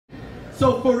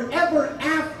So forever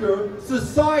after,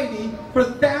 society for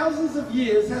thousands of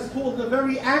years has called the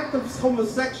very act of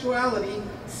homosexuality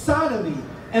sodomy,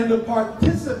 and the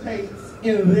participants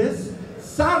in this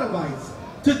sodomites,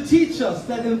 to teach us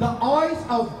that in the eyes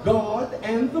of God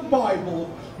and the Bible,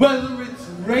 whether it's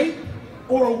rape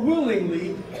or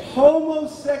willingly,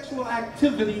 homosexual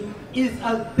activity is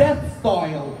a death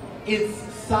style. It's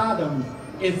Sodom.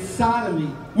 It's sodomy,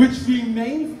 which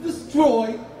remains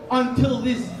destroyed until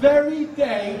this very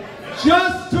day,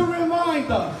 just to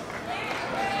remind us.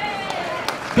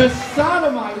 The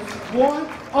Sodomites want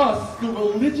us, the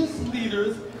religious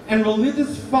leaders and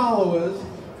religious followers,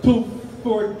 to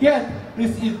forget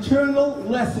this eternal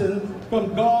lesson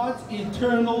from God's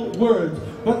eternal words.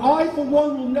 But I, for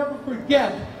one, will never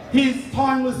forget his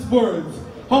timeless words.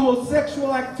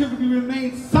 Homosexual activity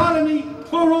remains sodomy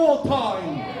for all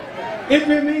time. It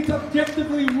remains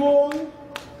objectively wrong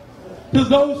to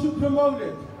those who promote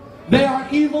it. They are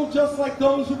evil just like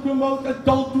those who promote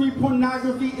adultery,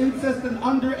 pornography, incest, and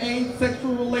underage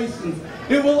sexual relations.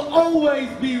 It will always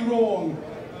be wrong.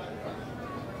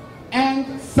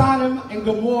 And Sodom and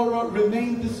Gomorrah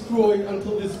remain destroyed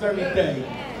until this very day.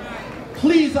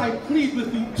 Please, I plead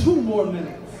with you 2 more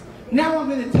minutes. Now I'm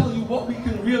going to tell you what we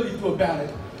can really do about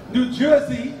it. New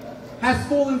Jersey has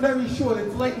fallen very short.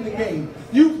 It's late in the game.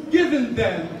 You've given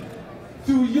them,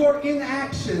 through your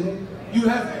inaction, you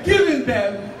have given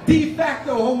them de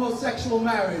facto homosexual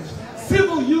marriage.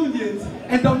 Civil unions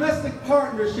and domestic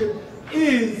partnership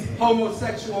is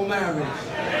homosexual marriage.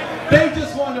 They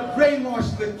just want to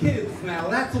brainwash the kids now.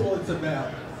 That's all it's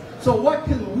about. So what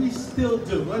can we still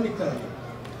do? Let me tell you.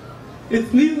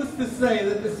 It's needless to say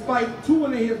that despite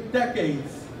 2.5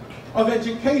 decades of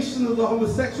education of the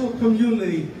homosexual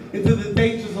community into the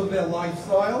dangers of their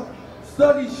lifestyle,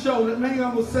 studies show that many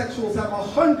homosexuals have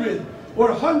 100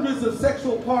 or hundreds of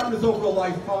sexual partners over a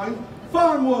lifetime,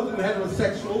 far more than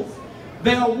heterosexuals.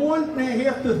 They are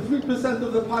 1.5 to 3%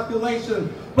 of the population,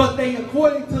 but they,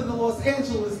 according to the Los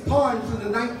Angeles Times in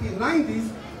the 1990s,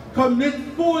 commit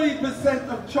 40%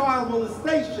 of child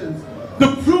molestations.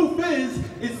 The proof is,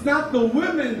 it's not the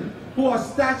women who are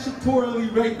statutorily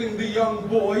raping the young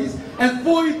boys, and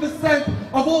 40%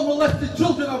 of all molested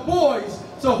children are boys.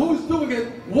 So who's doing it?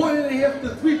 1.5 to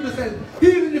 3%.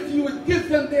 Even if you would give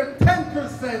them their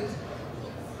 10%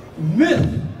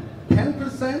 myth,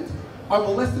 10% are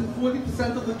molesting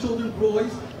 40% of the children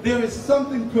boys. There is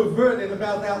something perverted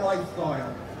about that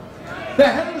lifestyle. The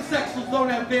heterosexuals don't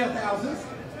have bathhouses.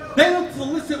 They don't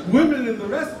solicit women in the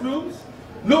restrooms,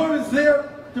 nor is their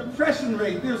depression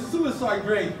rate, their suicide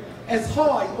rate as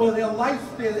high, or their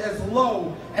lifespan as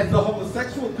low as the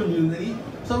homosexual community.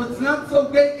 So it's not so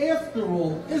gay after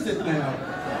all, is it now?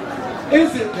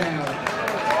 Is it now?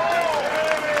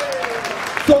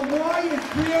 So why is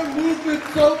their movement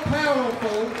so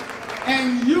powerful,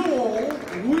 and you all,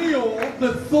 we all,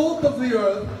 the salt of the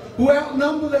earth, who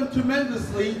outnumber them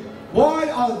tremendously, why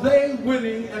are they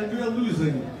winning and we're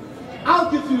losing? I'll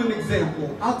give you an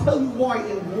example. I'll tell you why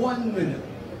in 1 minute.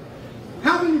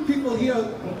 How many people here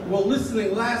were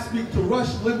listening last week to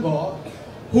Rush Limbaugh,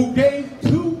 who gave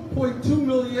 $2.2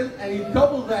 million, and he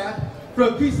doubled that for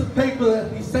a piece of paper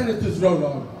that the senators wrote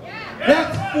on?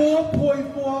 That's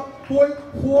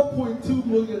 $4.2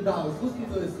 million. Listen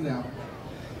to this now.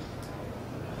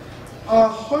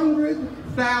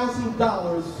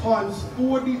 $100,000 times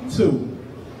 42.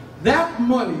 That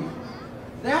money,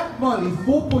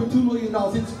 $4.2 million,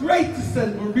 it's great to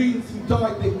send Marines who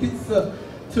died their kids to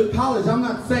college, I'm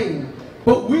not saying,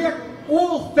 but we're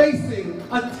all facing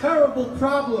a terrible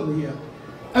problem here.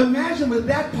 Imagine with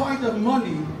that kind of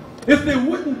money, if there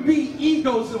wouldn't be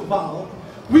egos involved,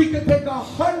 we could take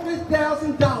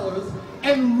 $100,000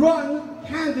 and run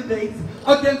candidates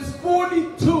against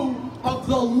 42 of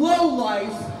the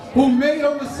lowlifes who made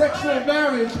homosexual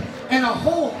marriage, and a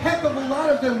whole heck of a lot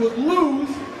of them would lose.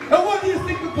 And what do you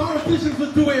think the politicians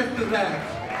would do after that?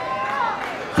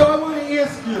 So I want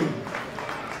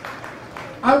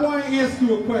to ask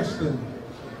you a question.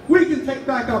 We can take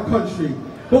back our country,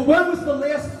 but when was the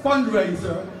last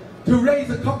fundraiser to raise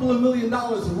a couple of $1 million?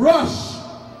 Rush,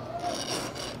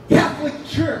 Catholic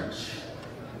Church,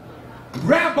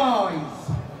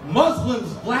 rabbis,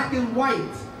 Muslims, black and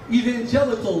white,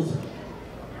 evangelicals.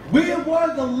 Where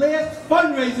were the last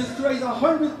fundraisers to raise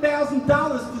 $100,000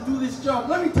 to do this job?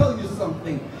 Let me tell you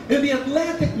something. In the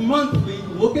Atlantic Monthly,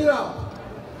 look it up.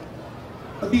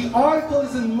 The article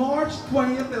is in March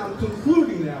 20th, and I'm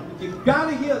concluding now, but you've got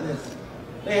to hear this.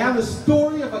 They have a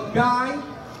story of a guy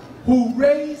who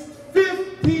raised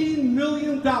 $15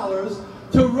 million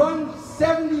to run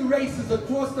 70 races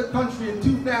across the country in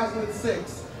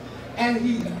 2006. and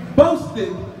he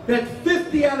boasted that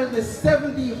 50 out of the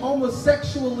 70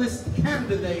 homosexualist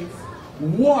candidates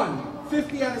won.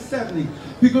 50 out of 70,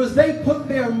 because they put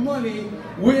their money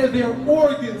where their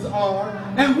organs are,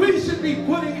 and we should be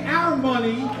putting our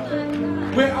money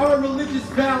where our religious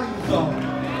values are.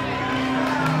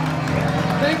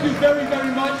 Thank you very,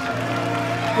 very much.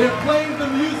 They're playing the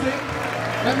music.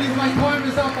 That means my time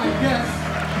is up, I guess.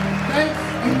 Thanks,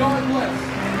 and God bless.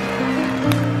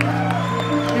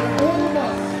 If all of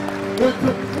us were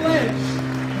to pledge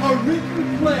a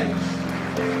written pledge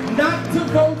not to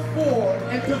vote for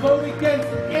and to vote against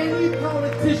any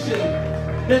politician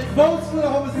that votes for the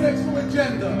homosexual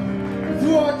agenda,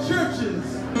 through our churches,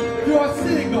 through our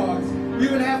synagogues, we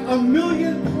would have 1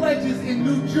 million pledges in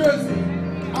New Jersey.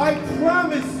 I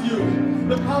promise you,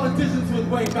 the politicians would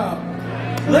wake up.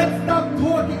 Let's stop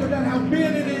talking about how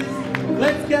bad it is.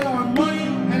 Let's get our money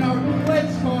and our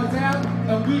pledge cards out,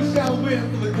 and we shall win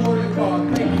for the glory of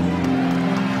God. Thank you.